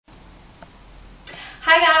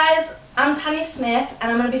Hi guys, I'm Tanya Smith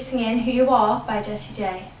and I'm going to be singing Who You Are by Jessie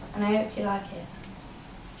J, and I hope you like it.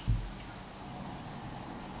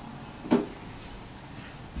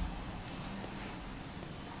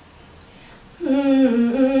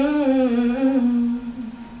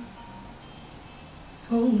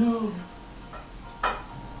 Oh no.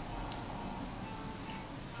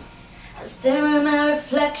 I stare at my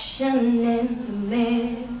reflection in the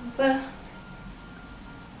mirror.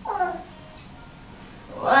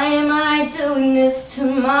 Why am I doing this to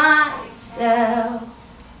myself?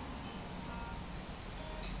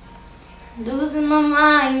 Losing my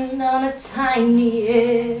mind on a tiny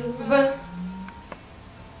error.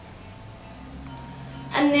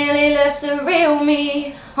 I nearly left the real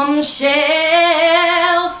me on the shelf.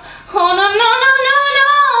 Oh no, no, no, no,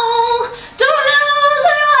 no. Don't lose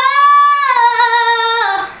who you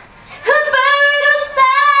are. A bird or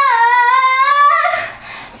star.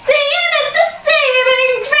 Seeing is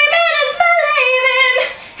deceiving, dreaming is believing.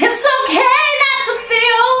 It's okay not to be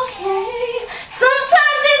okay.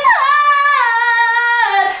 Sometimes it's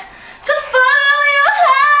hard to follow your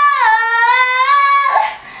heart.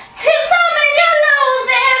 Tears don't mean you're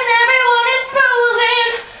losing, everyone is bruising.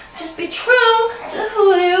 Just be true to who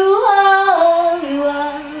you are. You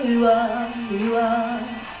are, you are, you are,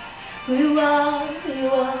 you are, you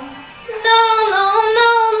are. No, no, no,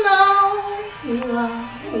 no. You are,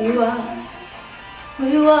 you are,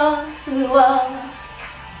 you are, you are.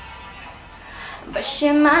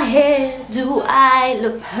 Brushing my hair, do I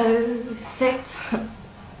look perfect?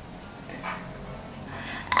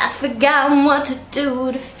 I've forgotten what to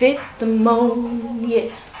do to fit the mold,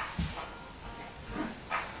 yeah.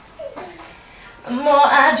 The more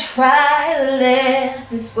I try, the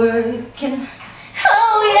less it's working.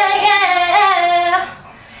 Oh yeah, yeah.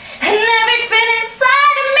 And everything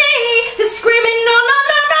inside of me is screaming, no, no,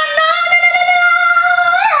 no, no, no, no, no, no, no,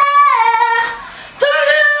 yeah. Don't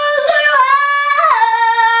lose who you are.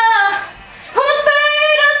 I'm a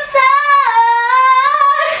bird or star.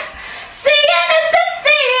 Seeing is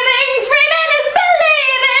deceiving, dreaming is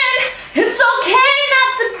believing. It's okay not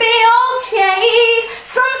to be okay.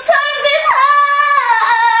 Sometimes it's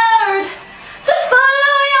hard to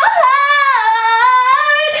follow your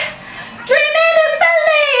heart. Dreaming is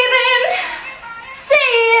believing.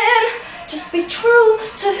 Seeing, just be true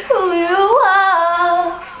to who you are.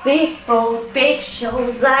 Big roles, big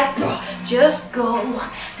shows, like bro, just go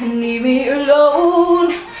and leave me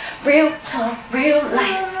alone. Real talk, real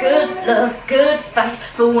life, good love, good fight.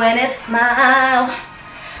 But when it's smile,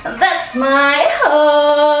 that's my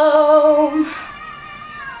home.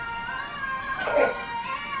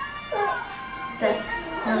 That's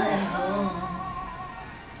my home.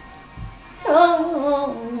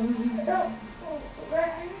 Home.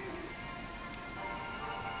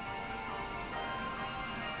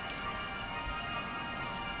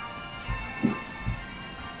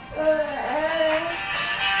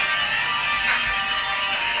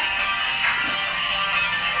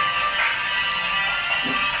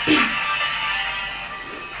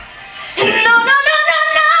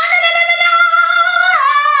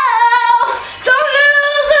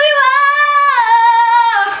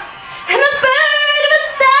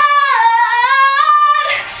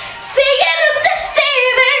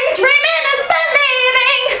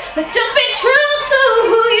 Just be true to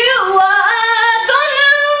who you are. Don't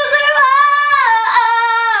lose who you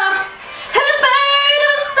are. I'm a bird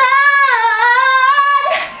of a star.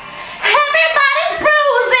 Everybody's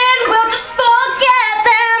bruising, we'll just forget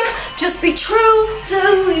them. Just be true to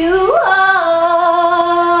who you are.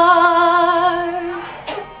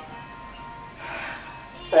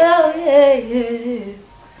 Oh yeah, yeah.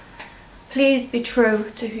 Please be true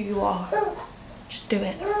to who you are. Just do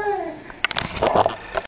it.